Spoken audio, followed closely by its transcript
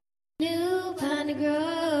Piney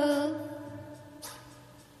Grove.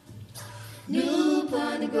 New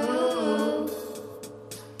Piney Grove.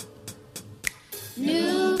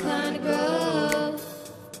 New Piney Grove.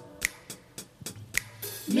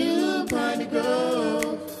 New Piney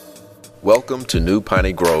Grove. Welcome to New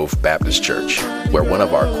Piney Grove Baptist Church, where one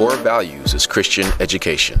of our core values is Christian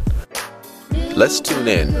education. Let's tune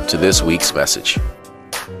in to this week's message.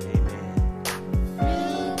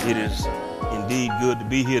 It is indeed good to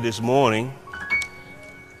be here this morning.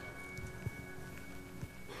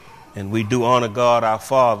 And we do honor God our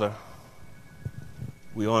Father.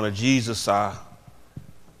 We honor Jesus our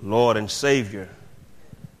Lord and Savior.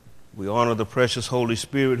 We honor the precious Holy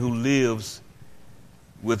Spirit who lives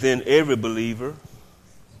within every believer.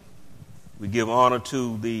 We give honor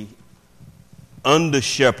to the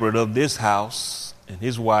under-shepherd of this house and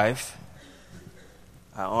his wife.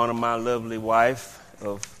 I honor my lovely wife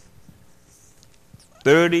of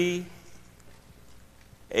 38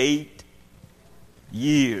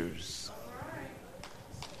 years.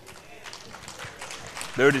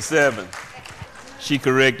 37. She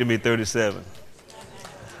corrected me, 37.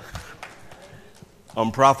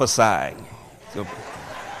 I'm prophesying. So,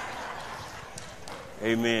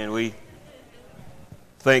 amen. We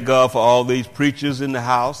thank God for all these preachers in the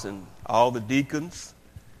house and all the deacons,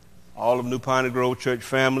 all of New Piney Grove Church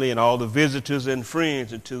family, and all the visitors and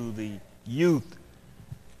friends, and to the youth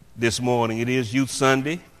this morning. It is Youth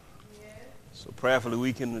Sunday, so prayerfully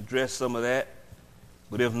we can address some of that.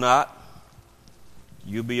 But if not,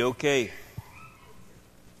 you'll be okay.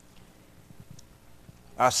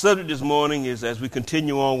 Our subject this morning is, as we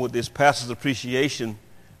continue on with this Pastor's Appreciation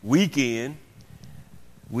Weekend,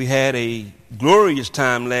 we had a glorious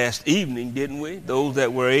time last evening, didn't we? Those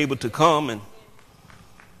that were able to come,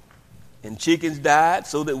 and chickens died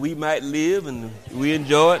so that we might live, and we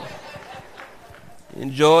enjoyed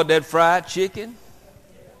that fried chicken.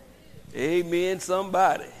 Amen,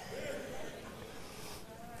 somebody.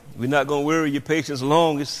 We're not going to worry your patience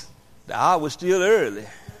long. The hour's still early.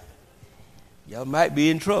 Y'all might be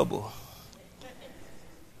in trouble.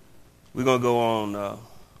 We're going to go on.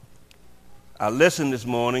 Our lesson this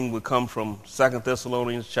morning will come from 2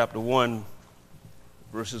 Thessalonians chapter 1,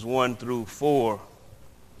 verses 1 through 4,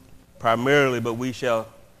 primarily, but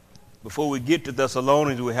before we get to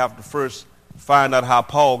Thessalonians, we have to first find out how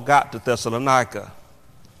Paul got to Thessalonica.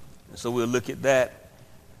 And so we'll look at that.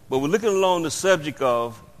 But we're looking along the subject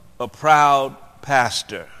of a proud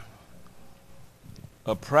pastor.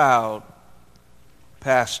 A proud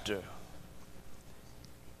pastor.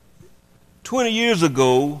 20 years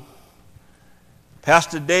ago,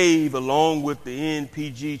 Pastor Dave, along with the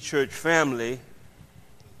NPG church family,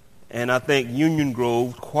 and I think Union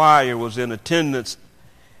Grove Choir, was in attendance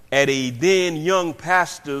at a then young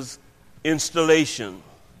pastor's installation.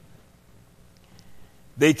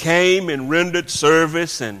 They came and rendered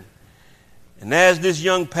service, and as this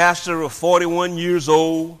young pastor of 41 years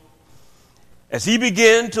old, as he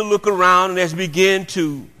began to look around and as he began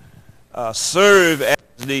to serve as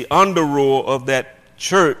the underrower of that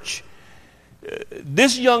church,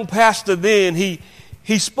 this young pastor then, he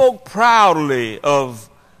spoke proudly of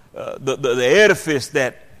the edifice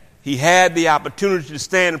that he had the opportunity to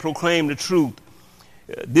stand and proclaim the truth.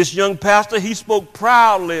 This young pastor, he spoke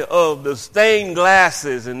proudly of the stained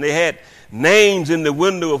glasses, and they had names in the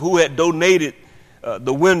window of who had donated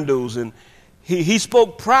the windows. And he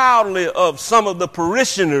spoke proudly of some of the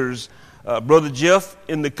parishioners, Brother Jeff,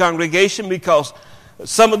 in the congregation, because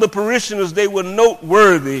some of the parishioners, they were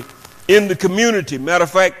noteworthy in the community. Matter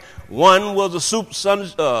of fact, one was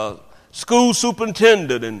a school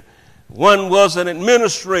superintendent, and one was an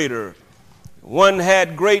administrator. One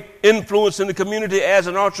had great influence in the community as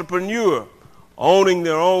an entrepreneur, owning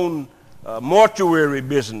their own mortuary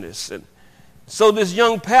business. And so this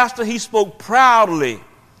young pastor, he spoke proudly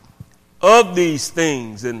of these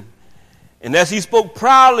things. And as he spoke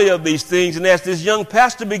proudly of these things, and as this young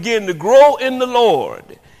pastor began to grow in the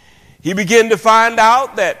Lord, he began to find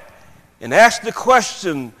out that, and ask the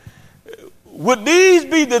question, would these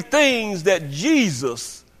be the things that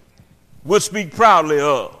Jesus would speak proudly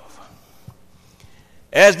of?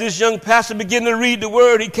 As this young pastor began to read the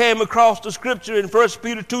word, he came across the scripture in 1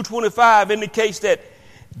 Peter 2:25, indicates that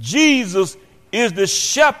Jesus is the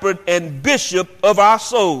shepherd and bishop of our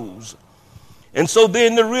souls. And so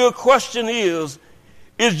then the real question is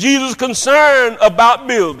Jesus concerned about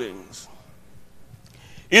buildings?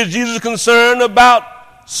 Is Jesus concerned about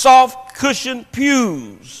soft cushioned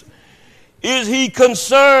pews? Is he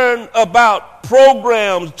concerned about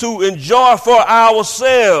programs to enjoy for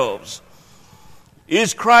ourselves?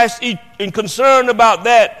 Is Christ concerned about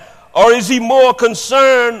that? Or is he more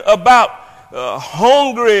concerned about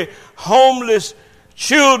hungry, homeless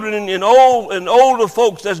children and older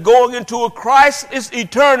folks that's going into a Christless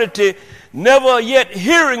eternity, never yet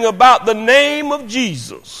hearing about the name of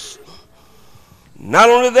Jesus. Not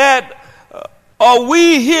only that, are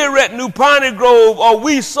we here at New Piney Grove, are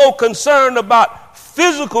we so concerned about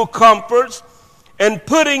physical comforts and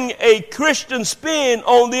putting a Christian spin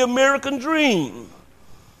on the American dream?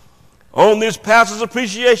 On this Pastor's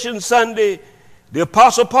Appreciation Sunday, the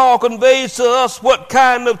Apostle Paul conveys to us what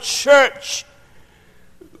kind of church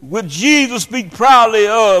would Jesus speak proudly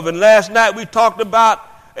of. And last night we talked about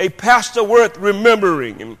a pastor worth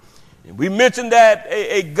remembering. And we mentioned that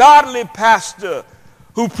a godly pastor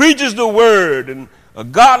who preaches the word, and a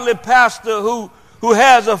godly pastor who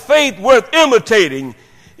has a faith worth imitating,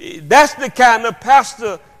 that's the kind of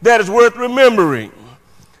pastor that is worth remembering.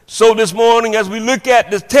 So this morning, as we look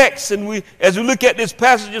at the text and as we look at this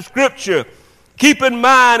passage of Scripture, keep in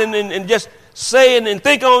mind and just saying and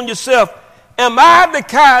think on yourself, am I the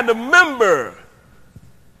kind of member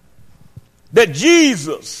that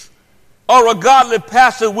Jesus or a godly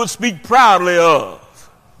pastor would speak proudly of?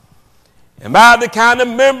 Am I the kind of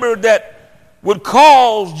member that would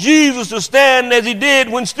cause Jesus to stand as he did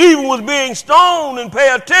when Stephen was being stoned and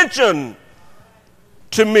pay attention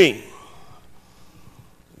to me?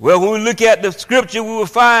 Well, when we look at the scripture, we will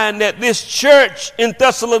find that this church in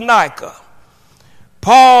Thessalonica,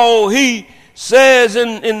 Paul, he says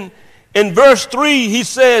in verse 3, he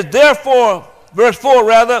says, verse 4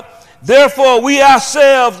 rather, therefore we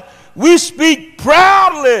ourselves, we speak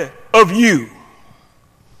proudly of you.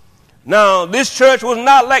 Now, this church was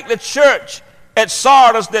not like the church at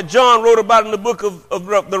Sardis that John wrote about in the book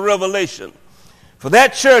of the Revelation. For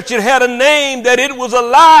that church, it had a name that it was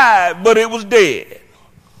alive, but it was dead.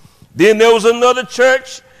 Then there was another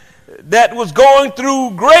church that was going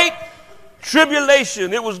through great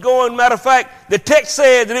tribulation. It was going, matter of fact, the text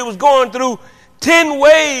said that it was going through 10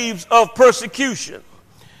 waves of persecution.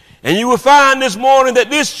 And you will find this morning that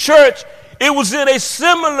this church, it was in a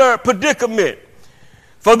similar predicament.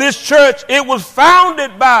 For this church, it was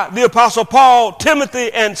founded by the Apostle Paul,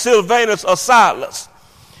 Timothy, and Silvanus or Silas.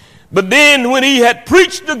 But then when he had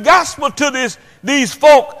preached the gospel to these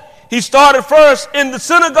folk, he started first in the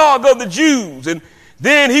synagogue of the Jews, and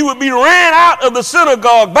then he would be ran out of the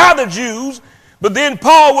synagogue by the Jews, but then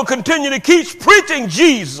Paul would continue to keep preaching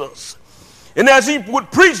Jesus. And as he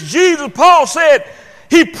would preach Jesus, Paul said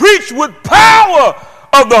he preached with power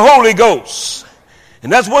of the Holy Ghost.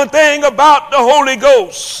 And that's one thing about the Holy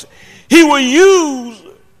Ghost. He will use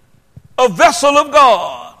a vessel of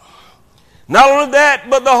God. Not only that,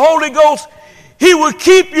 but the Holy Ghost, he will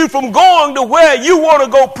keep you from going to where you want to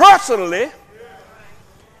go personally.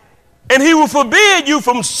 And he will forbid you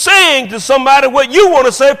from saying to somebody what you want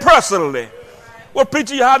to say personally. Well,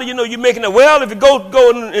 preacher, how do you know you're making it? Well, if you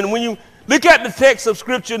go and when you look at the text of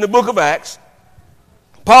Scripture in the book of Acts,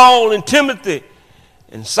 Paul and Timothy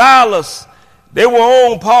and Silas, they were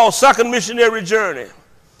on Paul's second missionary journey.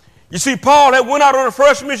 You see, Paul had went out on the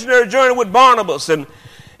first missionary journey with Barnabas, and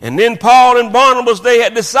then Paul and Barnabas, they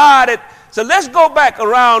had decided, so let's go back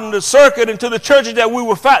around the circuit into the churches that we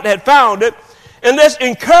had founded, and let's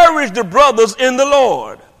encourage the brothers in the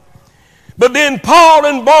Lord. But then Paul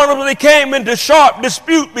and Barnabas, they came into sharp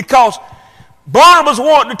dispute because Barnabas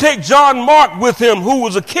wanted to take John Mark with him, who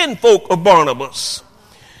was a kinfolk of Barnabas.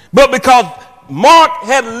 But because Mark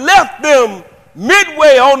had left them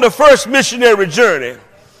midway on the first missionary journey,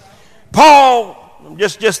 Paul, I'm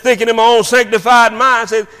just thinking in my own sanctified mind,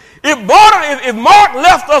 said, if Mark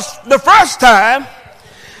left us the first time,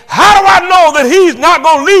 how do I know that he's not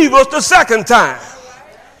going to leave us the second time?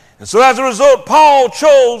 And so as a result, Paul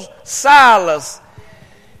chose Silas.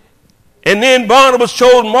 And then Barnabas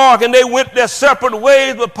chose Mark, and they went their separate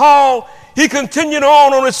ways. But Paul, he continued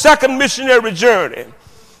on his second missionary journey.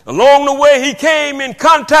 Along the way, he came in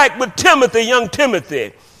contact with Timothy, young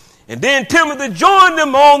Timothy. And then Timothy joined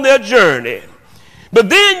them on their journey. But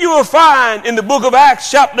then you will find in the book of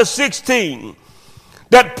Acts chapter 16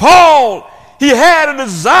 that Paul, he had a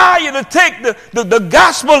desire to take the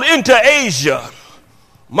gospel into Asia,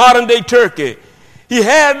 modern day Turkey. He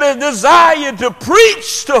had a desire to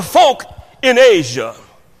preach to folk in Asia.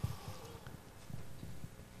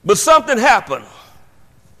 But something happened.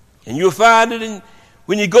 And you'll find it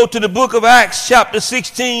when you go to the book of Acts chapter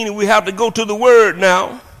 16, and we have to go to the word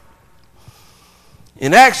now.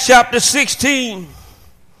 In Acts chapter 16,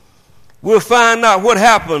 we'll find out what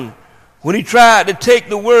happened when he tried to take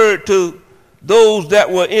the word to those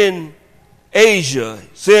that were in Asia.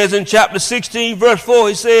 It says in chapter 16, verse 4,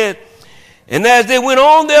 he said, and as they went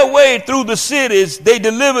on their way through the cities, they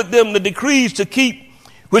delivered them the decrees to keep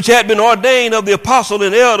which had been ordained of the apostles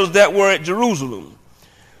and elders that were at Jerusalem.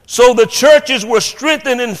 So the churches were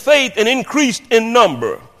strengthened in faith and increased in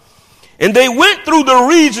number. And they went through the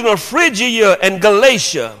region of Phrygia and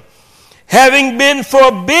Galatia, having been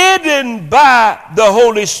forbidden by the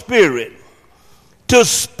Holy Spirit to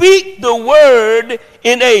speak the word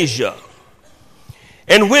in Asia.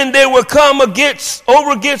 And when they were come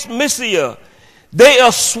over against Mysia,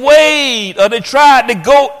 they tried to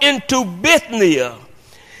go into Bithynia.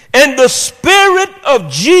 And the Spirit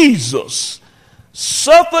of Jesus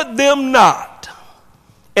suffered them not.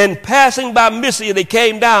 And passing by Mysia, they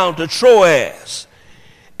came down to Troas.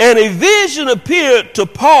 And a vision appeared to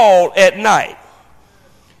Paul at night.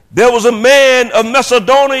 There was a man of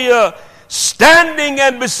Macedonia standing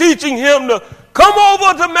and beseeching him to come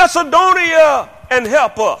over to Macedonia and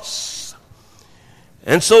help us.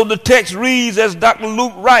 And so the text reads, as Dr.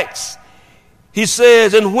 Luke writes, he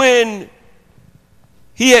says, and when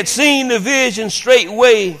he had seen the vision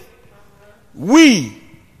straightway,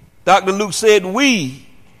 Dr. Luke said, we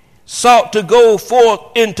sought to go forth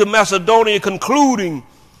into Macedonia, concluding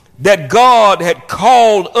that God had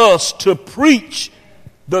called us to preach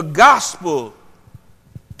the gospel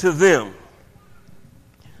to them.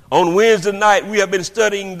 On Wednesday night, we have been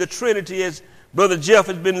studying the Trinity as Brother Jeff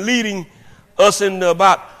has been leading us in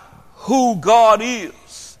about who God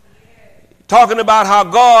is. Talking about how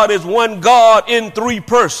God is one God in three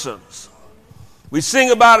persons. We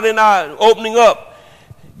sing about it in our opening up.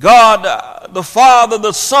 God the Father,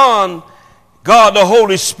 the Son, God the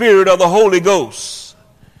Holy Spirit or the Holy Ghost.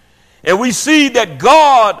 And we see that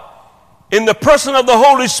God, in the person of the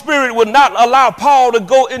Holy Spirit, would not allow Paul to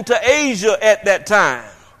go into Asia at that time.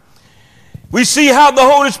 We see how the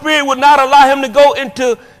Holy Spirit would not allow him to go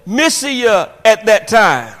into Mysia at that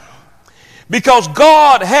time, because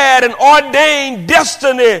God had an ordained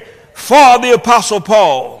destiny for the Apostle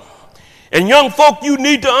Paul. And young folk, you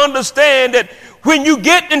need to understand that when you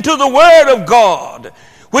get into the Word of God,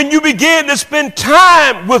 when you begin to spend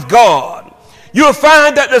time with God, you'll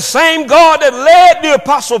find that the same God that led the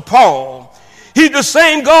Apostle Paul, he's the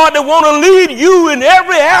same God that want to lead you in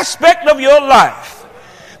every aspect of your life.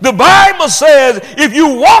 The Bible says if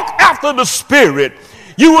you walk after the Spirit,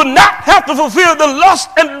 you will not have to fulfill the lust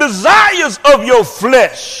and desires of your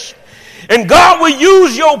flesh. And God will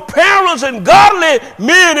use your parents and godly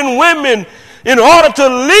men and women in order to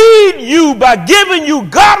lead you by giving you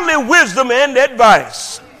godly wisdom and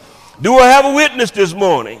advice. Do I have a witness this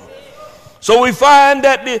morning? So we find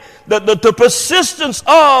that the persistence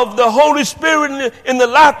of the Holy Spirit in the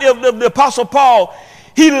life of the Apostle Paul,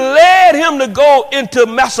 he led him to go into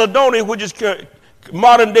Macedonia, which is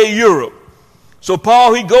modern day Europe. So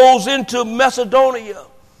Paul, he goes into Macedonia.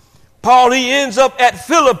 Paul, he ends up at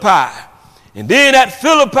Philippi. And then at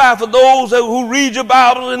Philippi, for those who read your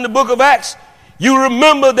Bible in the book of Acts, you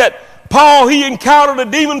remember that Paul, he encountered a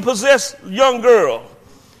demon-possessed young girl.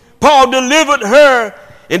 Paul delivered her,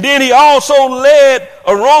 and then he also led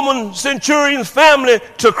a Roman centurion's family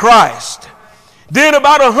to Christ. Then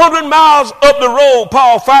about 100 miles up the road,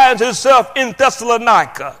 Paul finds himself in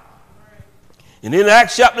Thessalonica. And in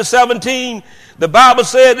Acts chapter 17, the Bible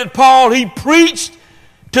said that Paul, he preached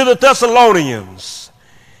to the Thessalonians.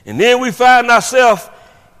 And then we find ourselves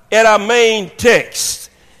at our main text.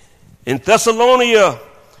 In Thessalonica,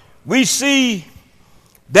 we see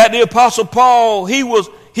that the Apostle Paul, he was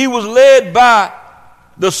led by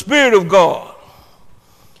the Spirit of God.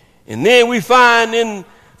 And then we find in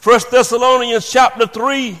 1 Thessalonians chapter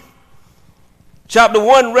 1,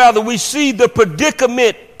 we see the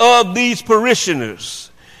predicament of these parishioners.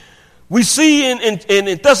 We see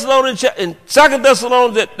in Thessalonians, in 2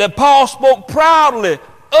 Thessalonians, that Paul spoke proudly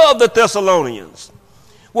of the Thessalonians.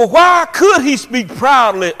 Well, why could he speak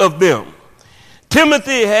proudly of them?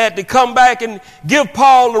 Timothy had to come back and give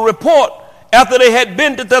Paul a report after they had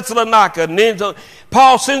been to Thessalonica. And then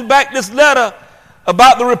Paul sends back this letter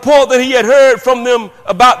about the report that he had heard from them,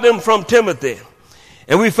 about them from Timothy.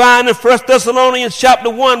 And we find in 1 Thessalonians chapter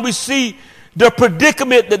 1, we see the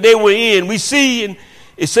predicament that they were in. We see,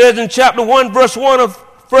 it says in chapter 1, verse 1 of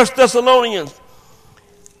 1 Thessalonians,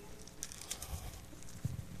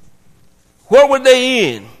 what were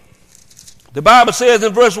they in? The Bible says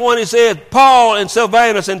in verse 1, it says, Paul and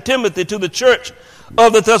Silvanus and Timothy to the church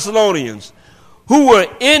of the Thessalonians, who were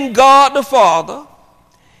in God the Father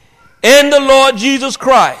and the Lord Jesus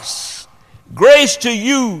Christ. Grace to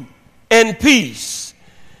you and peace.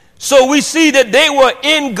 So we see that they were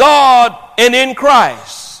in God and in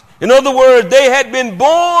Christ. In other words, they had been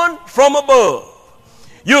born from above.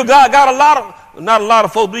 You got not a lot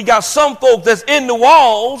of folks, but you got some folks that's in the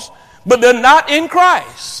walls, but they're not in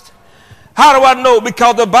Christ. How do I know?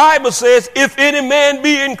 Because the Bible says, if any man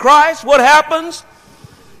be in Christ, what happens?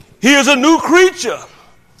 He is a new creature.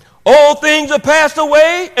 All things are passed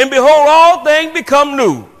away, and behold, all things become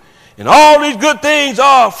new. And all these good things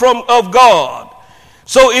are of God.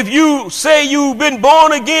 So if you say you've been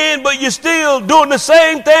born again, but you're still doing the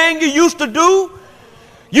same thing you used to do,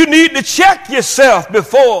 you need to check yourself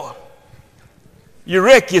before you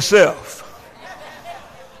wreck yourself.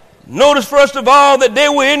 Notice, first of all, that they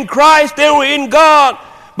were in Christ, they were in God,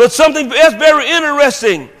 but something that's very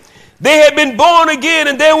interesting. They had been born again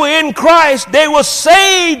and they were in Christ. They were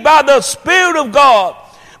saved by the Spirit of God.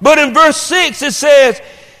 But in verse 6 it says,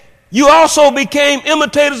 you also became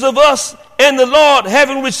imitators of us and the Lord,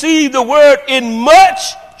 having received the word in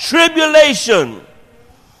much tribulation,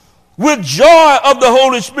 with joy of the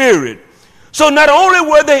Holy Spirit. So not only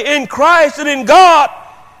were they in Christ and in God,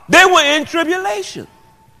 they were in tribulation.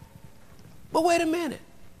 But wait a minute.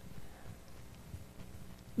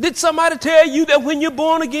 Did somebody tell you that when you're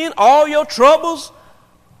born again, all your troubles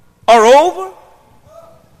are over?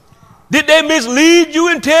 Did they mislead you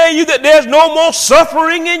and tell you that there's no more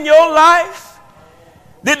suffering in your life?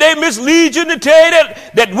 Did they mislead you and tell you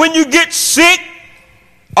that when you get sick,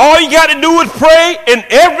 all you got to do is pray and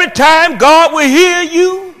every time God will hear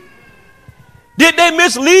you? Did they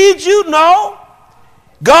mislead you? No.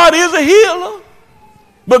 God is a healer,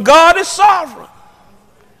 but God is sovereign.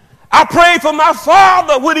 I prayed for my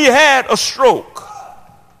father when he had a stroke.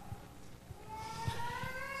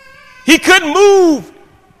 He couldn't move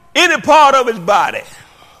any part of his body.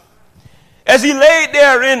 As he laid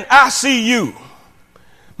there in ICU,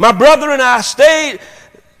 my brother and I stayed,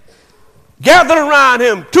 gathered around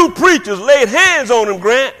him. Two preachers laid hands on him,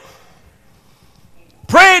 Grant.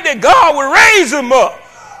 Prayed that God would raise him up.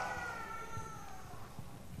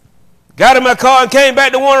 Got in my car and came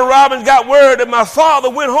back to Warner Robins, got word that my father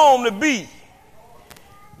went home to be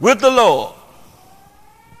with the Lord.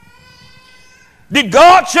 Did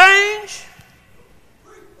God change?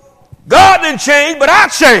 God didn't change, but I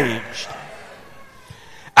changed.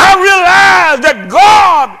 I realized that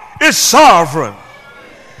God is sovereign.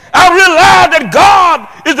 I realized that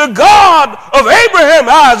God is the God of Abraham,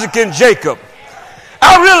 Isaac, and Jacob.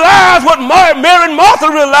 I realized what Mary and Martha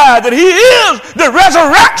realized, that he is the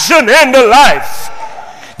resurrection and the life.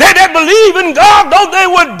 They that believe in God, though they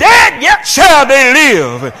were dead, yet shall they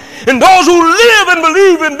live. And those who live and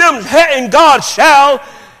believe in them in God shall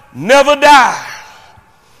never die.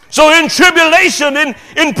 So in tribulation,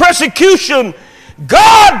 in persecution,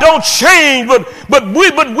 God don't change, but we,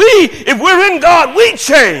 if we're in God, we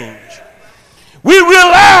change. We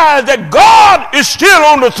realize that God is still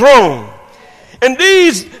on the throne. And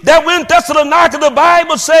these that were in Thessalonica, the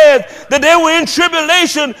Bible says that they were in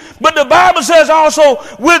tribulation, but the Bible says also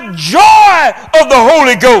with joy of the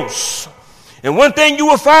Holy Ghost. And one thing you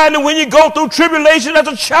will find that when you go through tribulation as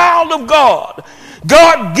a child of God,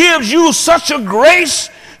 God gives you such a grace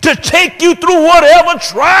to take you through whatever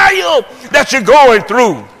trial that you're going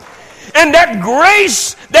through. And that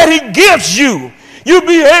grace that he gives you, you'll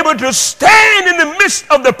be able to stand in the midst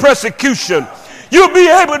of the persecution. You'll be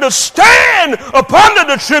able to stand upon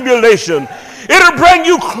the tribulation. It'll bring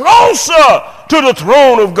you closer to the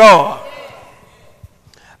throne of God.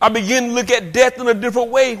 I began to look at death in a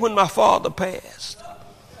different way when my father passed.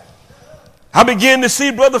 I began to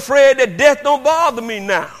see, Brother Fred, that death don't bother me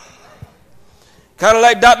now. Kind of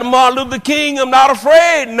like Dr. Martin Luther King, I'm not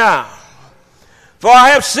afraid now. For I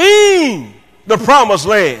have seen the promised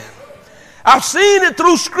land. I've seen it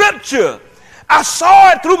through Scripture. I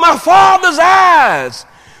saw it through my father's eyes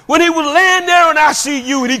when he was laying there in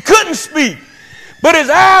ICU and he couldn't speak, but his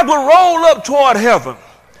eyes would roll up toward heaven.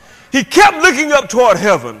 He kept looking up toward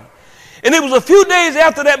heaven. And it was a few days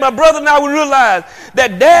after that, my brother and I would realize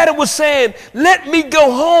that Daddy was saying, let me go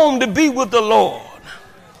home to be with the Lord.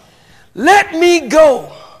 Let me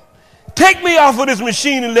go. Take me off of this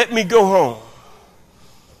machine and let me go home.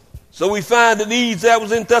 So we find that these that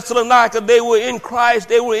was in Thessalonica, they were in Christ,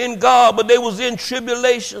 they were in God, but they was in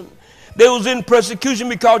tribulation. They was in persecution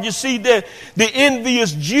because you see that the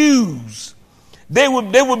envious Jews, they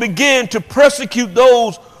would begin to persecute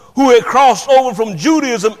those who had crossed over from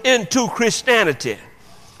Judaism into Christianity.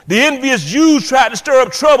 The envious Jews tried to stir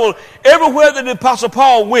up trouble everywhere that the Apostle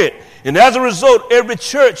Paul went. And as a result, every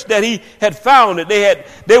church that he had founded,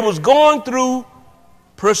 they was going through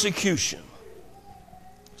persecution.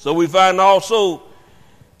 So we find also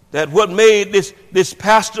that what made this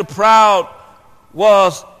pastor proud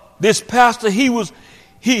was this pastor, he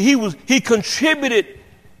contributed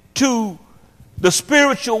to the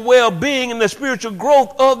spiritual well-being and the spiritual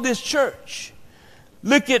growth of this church.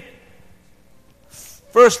 Look at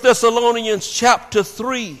 1 Thessalonians chapter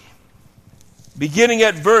 3, beginning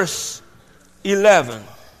at verse 11.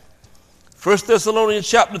 1 Thessalonians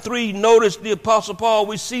chapter 3, notice the Apostle Paul.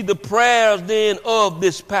 We see the prayers then of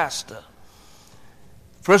this pastor.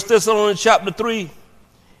 1 Thessalonians chapter 3,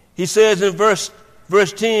 he says in verse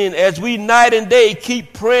 10, as we night and day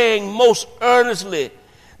keep praying most earnestly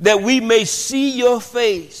that we may see your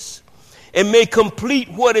face and may complete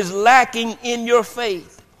what is lacking in your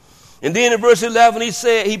faith. And then in verse 11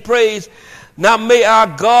 he prays, now may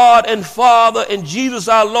our God and Father and Jesus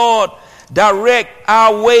our Lord direct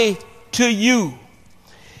our way to you.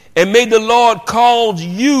 And may the Lord cause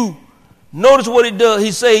you. Notice what he does.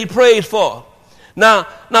 He prays for. Now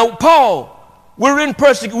Paul, we're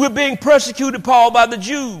being persecuted, Paul, by the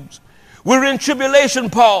Jews. We're in tribulation,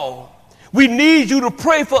 Paul. We need you to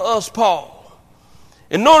pray for us, Paul.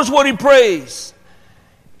 And notice what he prays.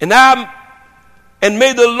 And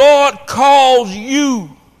may the Lord cause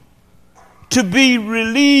you to be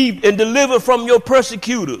relieved and delivered from your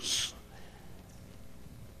persecutors.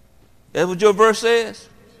 That's what your verse says?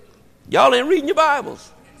 Y'all ain't reading your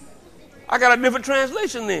Bibles. I got a different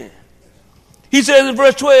translation then. He says in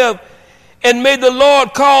verse 12, and may the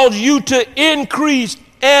Lord cause you to increase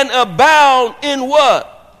and abound in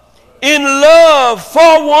what? In love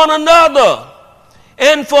for one another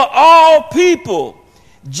and for all people,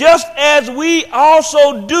 just as we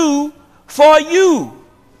also do for you,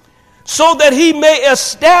 so that he may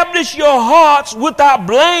establish your hearts without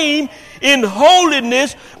blame in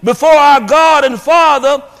holiness before our God and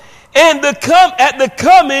Father and at the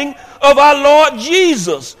coming of our Lord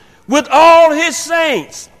Jesus with all his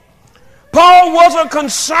saints. Paul wasn't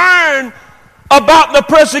concerned about the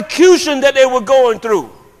persecution that they were going through,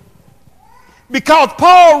 because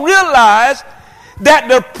Paul realized that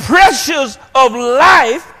the pressures of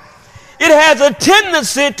life, it has a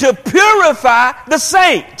tendency to purify the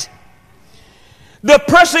saint. The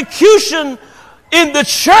persecution in the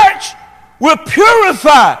church will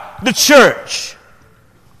purify the church.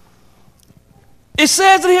 It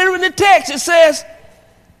says here in the text, it says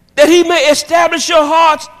that he may establish your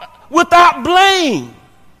hearts without blame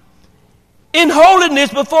in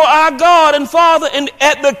holiness before our God and Father and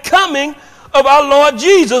at the coming of our Lord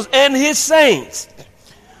Jesus and his saints.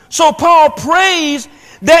 So Paul prays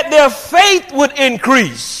that their faith would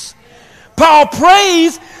increase. Paul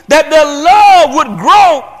prays that their love would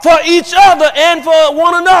grow for each other and for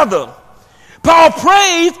one another. Paul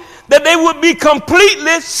prays that they would be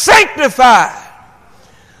completely sanctified.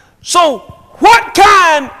 So what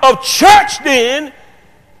kind of church then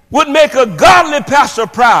would make a godly pastor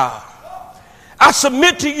proud? I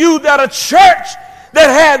submit to you that a church that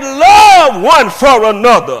had love one for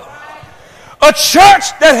another, a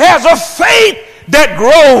church that has a faith that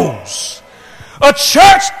grows, a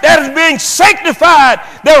church that is being sanctified,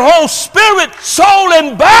 their whole spirit, soul,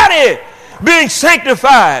 and body being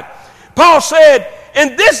sanctified. Paul said,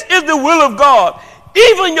 and this is the will of God,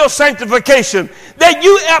 even your sanctification, that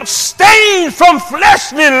you abstain from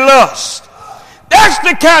fleshly lust. That's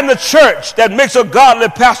the kind of church that makes a godly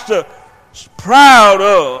pastor proud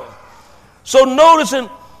of. So noticing,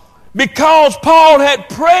 because Paul had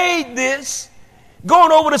prayed this,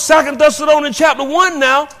 going over to 2 Thessalonians chapter 1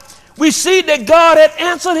 now, we see that God had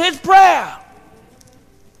answered his prayer.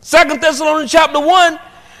 2 Thessalonians chapter 1,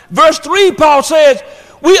 verse 3, Paul says,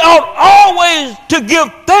 we ought always to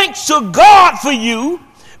give thanks to God for you,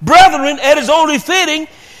 brethren, as is only fitting,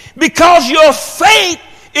 because your faith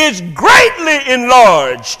is greatly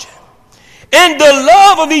enlarged, and the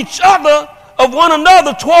love of each other, of one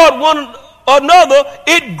another toward one another,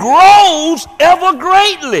 it grows ever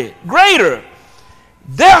greater.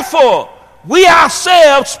 Therefore, we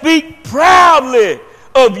ourselves speak proudly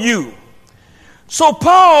of you. So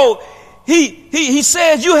Paul, he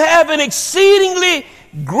says you have an exceedingly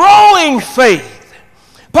growing faith.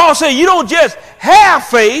 Paul said you don't just have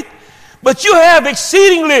faith, but you have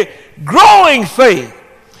exceedingly growing faith.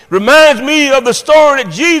 Reminds me of the story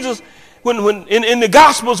that Jesus, when in the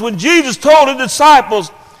Gospels, when Jesus told his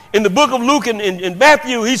disciples in the book of Luke and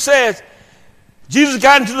Matthew, he says, Jesus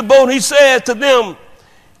got into the boat and he said to them,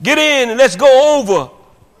 get in and let's go over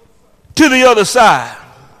to the other side.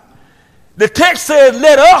 The text says,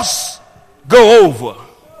 let us go over.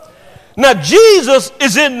 Now, Jesus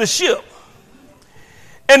is in the ship,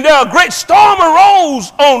 and there a great storm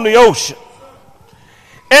arose on the ocean,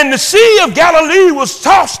 and the Sea of Galilee was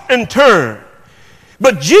tossed and turned.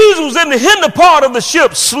 But Jesus was in the hinder part of the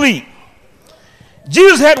ship, asleep.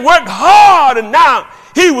 Jesus had worked hard, and now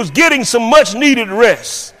he was getting some much needed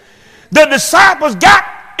rest. The disciples got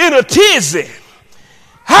in a tizzy.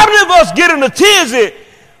 How many of us get in a tizzy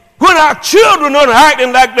when our children are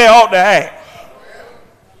acting like they ought to act?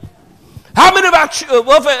 How many of our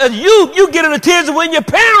you get in a tizzy when your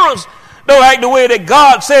parents don't act the way that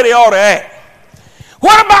God said they ought to act?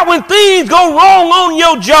 What about when things go wrong on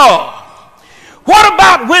your job? What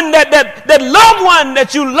about when that loved one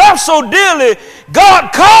that you love so dearly,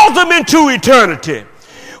 God calls them into eternity?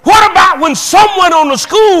 What about when someone on the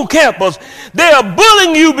school campus, they are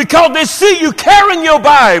bullying you because they see you carrying your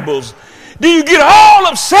Bibles? Do you get all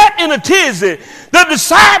upset in a tizzy? The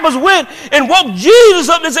disciples went and woke Jesus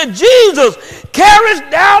up and said, Jesus, carest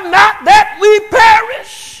thou not that we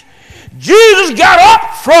perish? Jesus got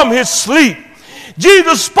up from his sleep.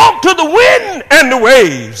 Jesus spoke to the wind and the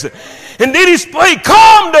waves. And then he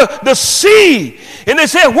calmed the sea. And they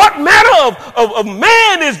said, what manner of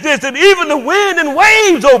man is this that even the wind and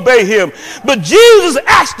waves obey him? But Jesus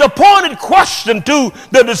asked a pointed question to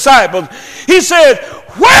the disciples. He said,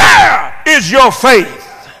 where is your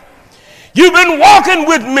faith? You've been walking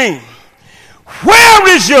with me.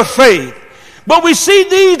 Where is your faith? But we see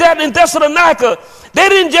these that in Thessalonica, they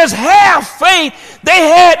didn't just have faith, they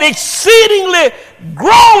had exceedingly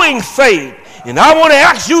growing faith. And I want to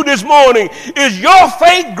ask you this morning, is your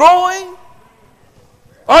faith growing?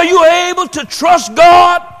 Are you able to trust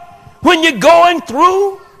God when you're going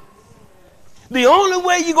through? The only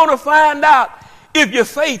way you're going to find out if your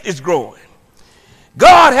faith is growing,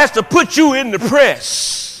 God has to put you in the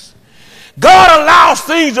press. God allows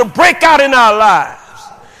things to break out in our lives.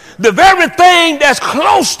 The very thing that's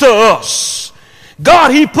close to us,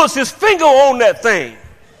 God, he puts his finger on that thing.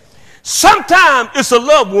 Sometimes it's a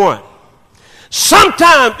loved one.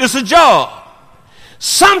 Sometimes it's a job.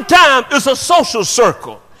 Sometimes it's a social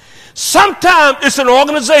circle. Sometimes it's an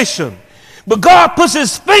organization. But God puts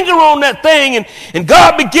his finger on that thing, and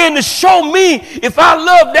God began to show me if I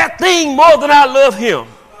love that thing more than I love him.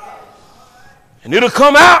 And it'll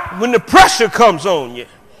come out when the pressure comes on you.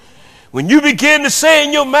 When you begin to say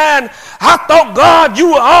in your mind, I thought, God,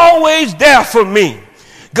 you were always there for me.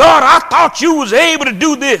 God, I thought you was able to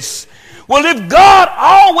do this. Well, if God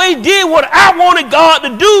always did what I wanted God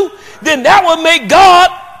to do, then that would make God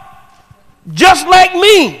just like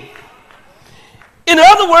me. In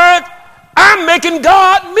other words, I'm making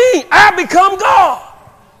God me. I become God.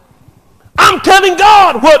 I'm telling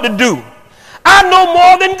God what to do. I know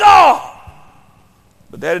more than God.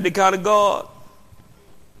 But that is the kind of God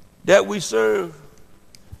that we serve.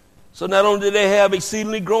 So not only did they have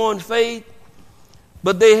exceedingly growing faith,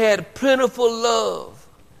 but they had plentiful love.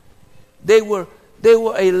 They were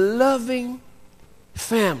a loving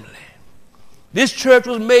family. This church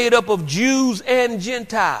was made up of Jews and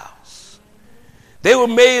Gentiles. They were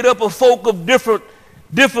made up of folk of different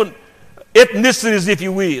ethnicities, if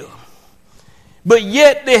you will. But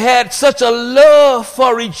yet they had such a love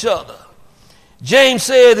for each other. James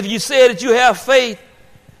says, if you say that you have faith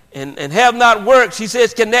and have not works, he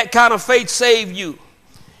says, can that kind of faith save you?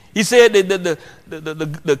 He said that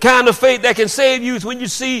the kind of faith that can save you is when you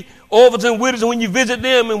see orphans and widows, and when you visit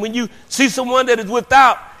them, and when you see someone that is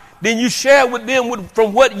without, then you share with them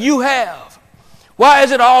from what you have. Why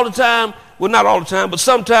is it all the time? Well, not all the time, but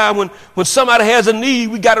sometime when somebody has a need,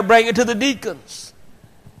 we got to bring it to the deacons.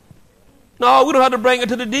 No, we don't have to bring it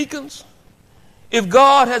to the deacons. If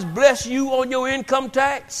God has blessed you on your income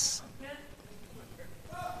tax,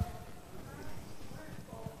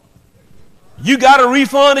 you got a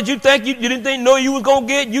refund that you think you didn't know you was going to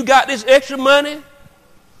get. You got this extra money.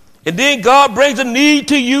 And then God brings a need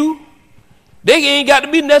to you. They ain't got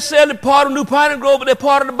to be necessarily part of New Piney Grove, but they're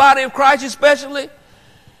part of the body of Christ especially.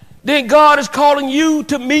 Then God is calling you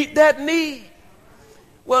to meet that need.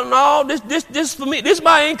 Well, no, this for me. This is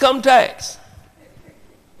my income tax.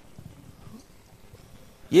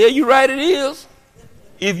 Yeah, you're right, it is.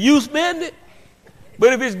 If you spend it.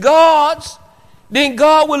 But if it's God's, then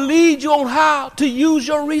God will lead you on how to use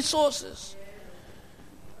your resources.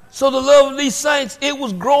 So the love of these saints, it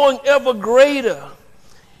was growing ever greater.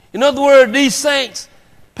 In other words, these saints,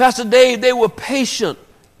 Pastor Dave, they were patient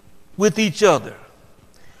with each other.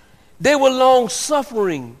 They were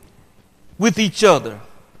long-suffering with each other.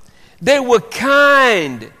 They were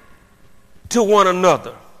kind to one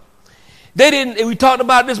another. We talked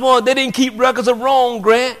about this morning, they didn't keep records of wrong,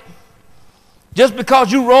 Grant. Just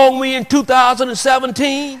because you wronged me in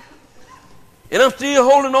 2017, and I'm still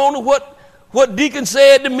holding on to what Deacon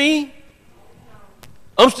said to me.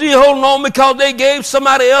 I'm still holding on because they gave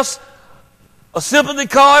somebody else a sympathy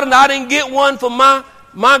card and I didn't get one for my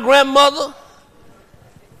grandmother.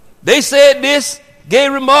 They said this,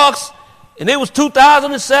 gave remarks, and it was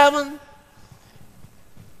 2007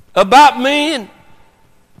 about me, and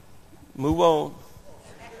move on.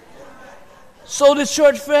 So this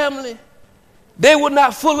church family, they were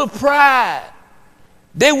not full of pride.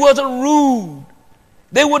 They wasn't rude.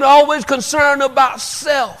 They were always concerned about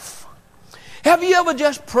self. Have you ever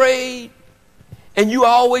just prayed and you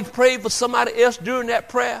always prayed for somebody else during that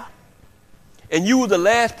prayer? And you were the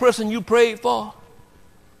last person you prayed for?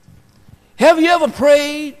 Have you ever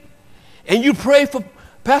prayed and you prayed for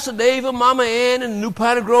Pastor David, Mama Ann, and the New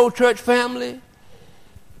Piney Grove church family?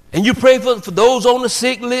 And you pray for those on the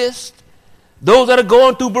sick list, those that are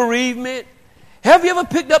going through bereavement? Have you ever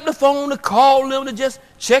picked up the phone to call them to just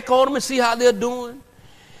check on them and see how they're doing?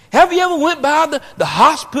 Have you ever went by the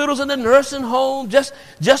hospitals and the nursing homes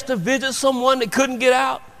just to visit someone that couldn't get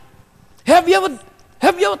out? Have you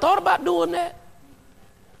ever thought about doing that?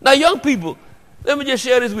 Now, young people, let me just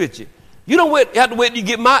share this with you. You don't have to wait till you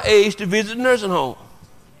get my age to visit the nursing home.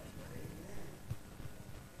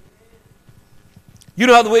 You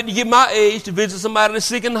don't have to wait till you get my age to visit somebody that's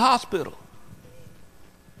sick in the hospital.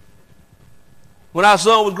 When our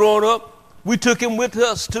son was growing up, we took him with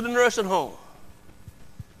us to the nursing home.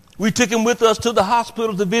 We took him with us to the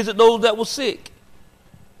hospital to visit those that were sick.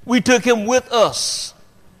 We took him with us.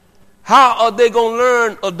 How are they going to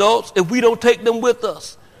learn, adults, if we don't take them with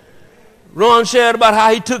us? Ron shared about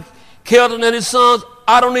how he took Kelton and his sons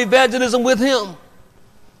out on evangelism with him.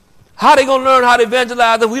 How are they going to learn how to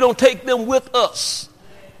evangelize if we don't take them with us?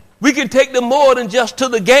 We can take them more than just to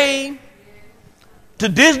the game, to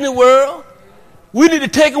Disney World. We need to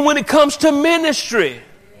take them when it comes to ministry.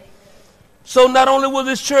 So not only was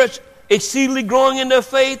this church exceedingly growing in their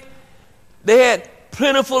faith, they had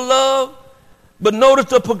plentiful love, but notice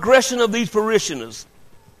the progression of these parishioners.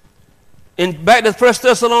 And back to 1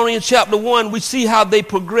 Thessalonians chapter 1, we see how they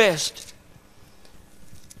progressed.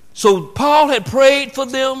 So Paul had prayed for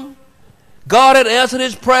them. God had answered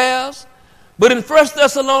his prayers. But in 1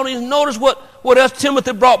 Thessalonians, notice what else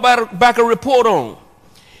Timothy brought back a report on.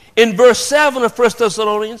 In verse 7 of 1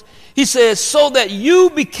 Thessalonians, he says, so that you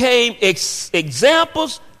became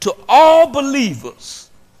examples to all believers.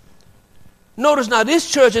 Notice now, this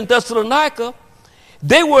church in Thessalonica,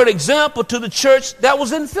 they were an example to the church that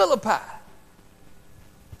was in Philippi.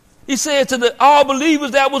 He said to all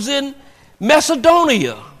believers that was in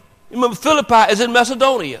Macedonia. Remember, Philippi is in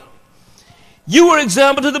Macedonia. You were an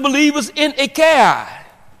example to the believers in Achaia.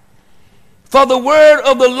 For the word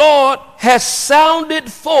of the Lord has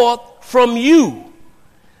sounded forth from you,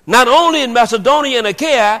 not only in Macedonia and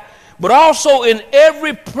Achaia, but also in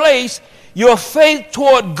every place your faith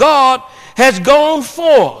toward God has gone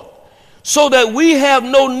forth, so that we have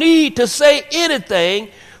no need to say anything,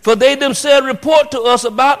 for they themselves report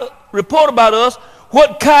about us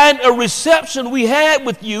what kind of reception we had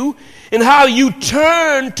with you, and how you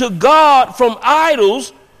turned to God from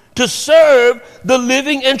idols to serve the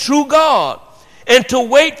living and true God, and to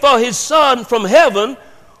wait for his Son from heaven,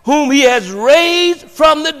 whom he has raised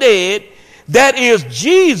from the dead, that is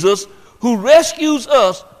Jesus, who rescues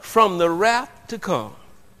us from the wrath to come.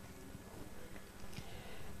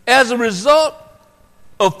 As a result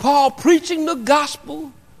of Paul preaching the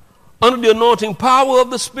gospel under the anointing power of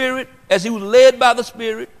the Spirit, as he was led by the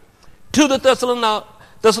Spirit to the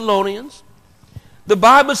Thessalonians, the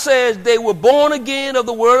Bible says they were born again of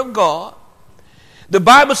the Word of God. The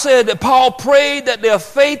Bible said that Paul prayed that their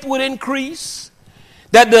faith would increase,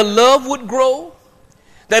 that their love would grow,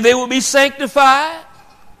 that they would be sanctified.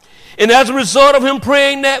 And as a result of him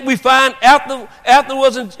praying that, we find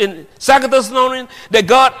afterwards in 2 Thessalonians that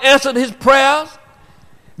God answered his prayers.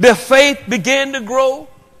 Their faith began to grow.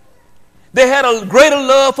 They had a greater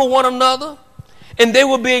love for one another, and they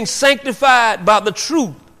were being sanctified by the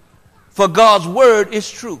truth, for God's word is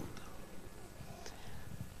truth.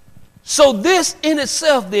 So this in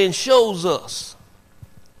itself then shows us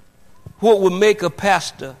what would make a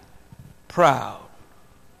pastor proud.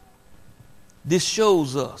 This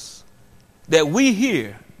shows us that we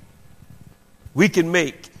here, we can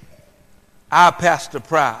make our pastor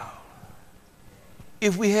proud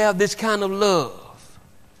if we have this kind of love,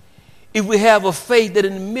 if we have a faith that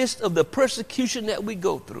in the midst of the persecution that we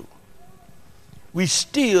go through, we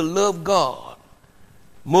still love God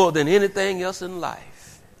more than anything else in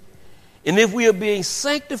life. And if we are being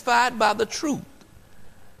sanctified by the truth,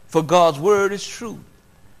 for God's word is truth.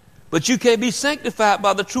 But you can't be sanctified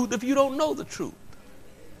by the truth if you don't know the truth.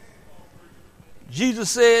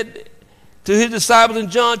 Jesus said to his disciples in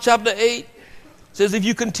John chapter 8, says, if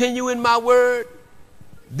you continue in my word,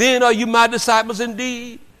 then are you my disciples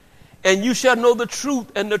indeed, and you shall know the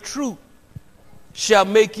truth, and the truth shall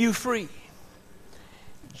make you free.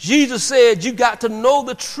 Jesus said you got to know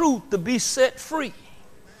the truth to be set free.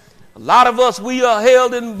 A lot of us, we are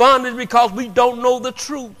held in bondage because we don't know the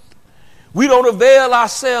truth. We don't avail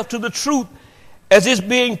ourselves to the truth as it's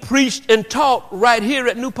being preached and taught right here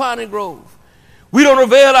at New Piney Grove. We don't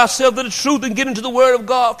avail ourselves to the truth and get into the Word of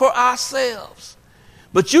God for ourselves.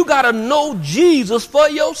 But you got to know Jesus for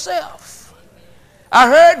yourself. I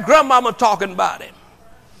heard grandmama talking about him.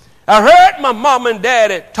 I heard my mom and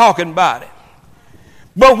daddy talking about it.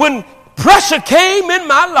 But when pressure came in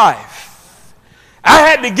my life, I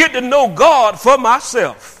had to get to know God for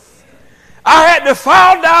myself. I had to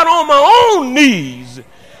fall down on my own knees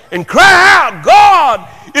and cry out, God,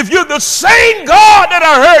 if you're the same God that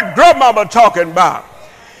I heard grandmama talking about,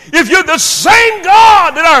 if you're the same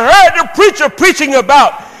God that I heard the preacher preaching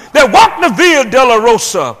about that walked the Via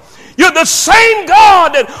Dolorosa, you're the same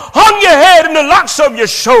God that hung your head in the locks of your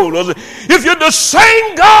shoulders, if you're the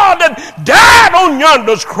same God that died on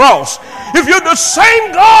yonder's cross, if you're the same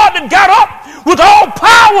God that got up with all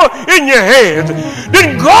power in your hands,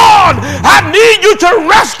 then God, I need you to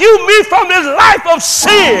rescue me from this life of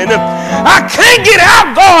sin. I can't get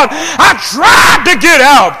out, God. I tried to get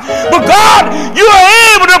out, but God, you are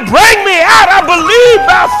able to bring me out. I believe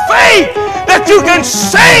by faith that you can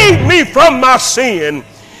save me from my sin.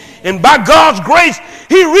 And by God's grace,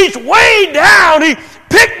 he reached way down. He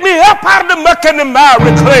picked me up out of the muck and the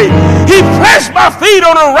miry clay. He placed my feet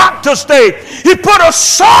on a rock to stay. He put a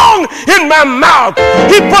song in my mouth.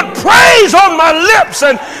 He put praise on my lips.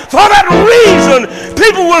 And for that reason,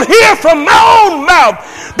 people will hear from my own mouth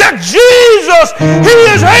that Jesus, he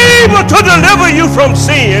is able to deliver you from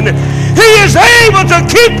sin. He is able to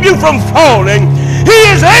keep you from falling. He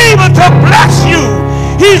is able to bless you.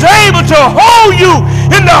 He's able to hold you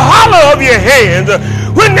in the hollow of your hands.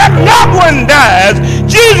 When that loved one dies,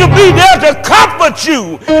 Jesus will be there to comfort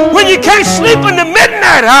you. When you can't sleep in the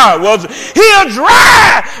midnight hours, he'll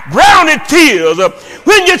dry drowning tears.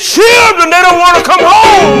 When your children, they don't want to come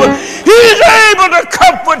home, he's able to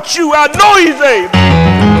comfort you. I know he's able.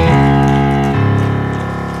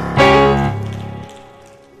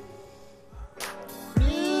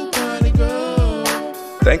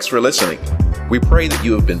 Thanks for listening. We pray that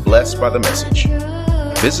you have been blessed by the message.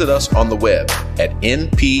 Visit us on the web at npgbc.org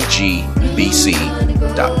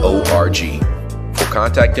for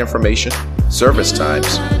contact information, service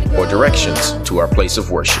times, or directions to our place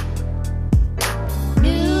of worship.